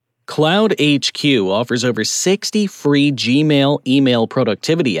Cloud HQ offers over 60 free Gmail email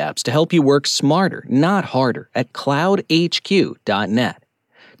productivity apps to help you work smarter, not harder, at cloudhq.net.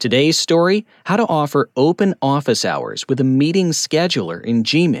 Today's story, how to offer open office hours with a meeting scheduler in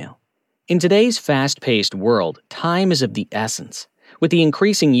Gmail. In today's fast-paced world, time is of the essence. With the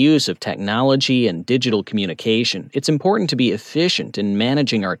increasing use of technology and digital communication, it's important to be efficient in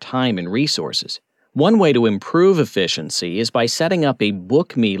managing our time and resources. One way to improve efficiency is by setting up a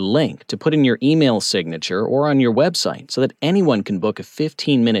Book Me link to put in your email signature or on your website so that anyone can book a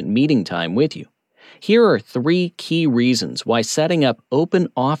 15-minute meeting time with you. Here are 3 key reasons why setting up open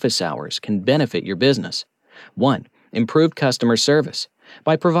office hours can benefit your business. 1. Improved customer service.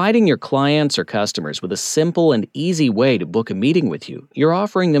 By providing your clients or customers with a simple and easy way to book a meeting with you, you're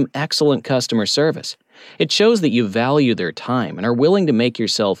offering them excellent customer service. It shows that you value their time and are willing to make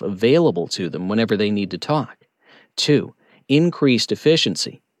yourself available to them whenever they need to talk. 2. Increased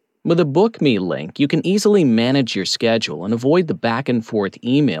efficiency. With a Book Me link, you can easily manage your schedule and avoid the back-and-forth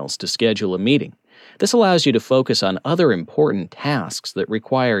emails to schedule a meeting. This allows you to focus on other important tasks that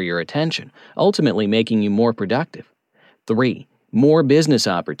require your attention, ultimately making you more productive. 3. More business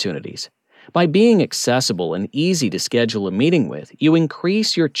opportunities. By being accessible and easy to schedule a meeting with, you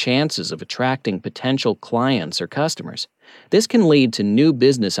increase your chances of attracting potential clients or customers. This can lead to new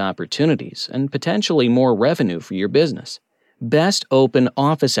business opportunities and potentially more revenue for your business. Best open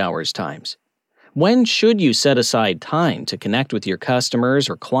office hours times. When should you set aside time to connect with your customers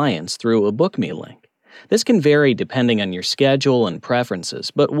or clients through a Book Me link? This can vary depending on your schedule and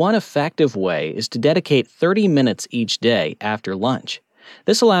preferences, but one effective way is to dedicate 30 minutes each day after lunch.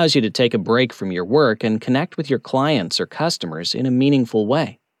 This allows you to take a break from your work and connect with your clients or customers in a meaningful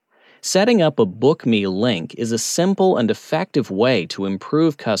way. Setting up a Book Me link is a simple and effective way to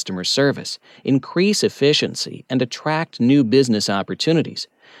improve customer service, increase efficiency, and attract new business opportunities.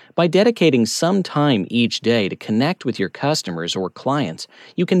 By dedicating some time each day to connect with your customers or clients,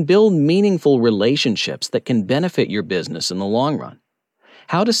 you can build meaningful relationships that can benefit your business in the long run.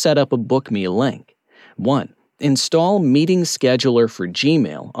 How to set up a Book Me link. 1. Install Meeting Scheduler for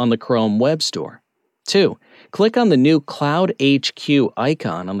Gmail on the Chrome Web Store. 2. Click on the new Cloud HQ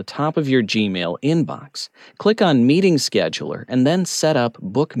icon on the top of your Gmail inbox. Click on Meeting Scheduler and then set up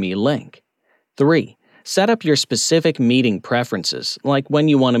Book Me link. 3. Set up your specific meeting preferences, like when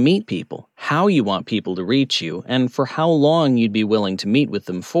you want to meet people, how you want people to reach you, and for how long you'd be willing to meet with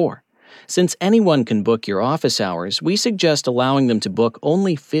them for. Since anyone can book your office hours, we suggest allowing them to book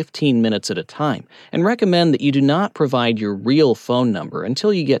only 15 minutes at a time and recommend that you do not provide your real phone number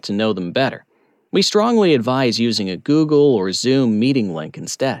until you get to know them better. We strongly advise using a Google or Zoom meeting link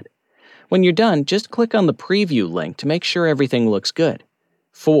instead. When you're done, just click on the preview link to make sure everything looks good.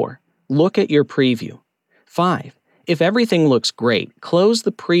 4. Look at your preview. 5. If everything looks great, close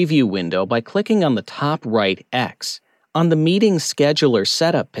the preview window by clicking on the top right X. On the Meeting Scheduler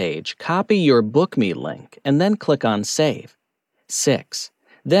Setup page, copy your Book Me link and then click on Save. 6.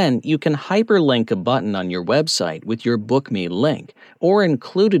 Then you can hyperlink a button on your website with your Book Me link or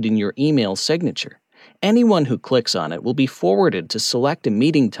include it in your email signature. Anyone who clicks on it will be forwarded to select a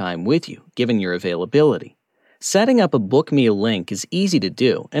meeting time with you, given your availability. Setting up a Book Me link is easy to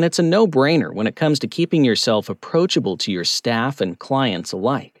do, and it's a no-brainer when it comes to keeping yourself approachable to your staff and clients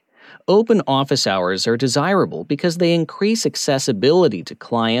alike. Open office hours are desirable because they increase accessibility to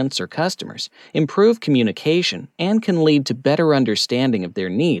clients or customers, improve communication, and can lead to better understanding of their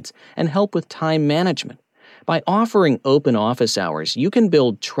needs and help with time management. By offering open office hours, you can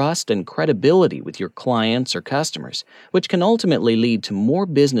build trust and credibility with your clients or customers, which can ultimately lead to more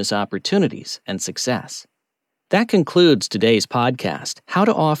business opportunities and success. That concludes today's podcast, How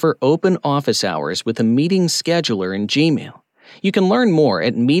to Offer Open Office Hours with a Meeting Scheduler in Gmail. You can learn more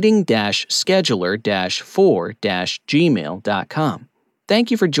at meeting-scheduler-for-gmail.com.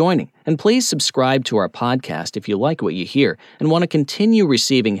 Thank you for joining, and please subscribe to our podcast if you like what you hear and want to continue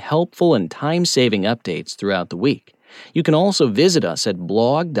receiving helpful and time-saving updates throughout the week. You can also visit us at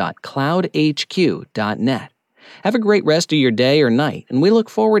blog.cloudhq.net. Have a great rest of your day or night, and we look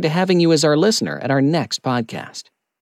forward to having you as our listener at our next podcast.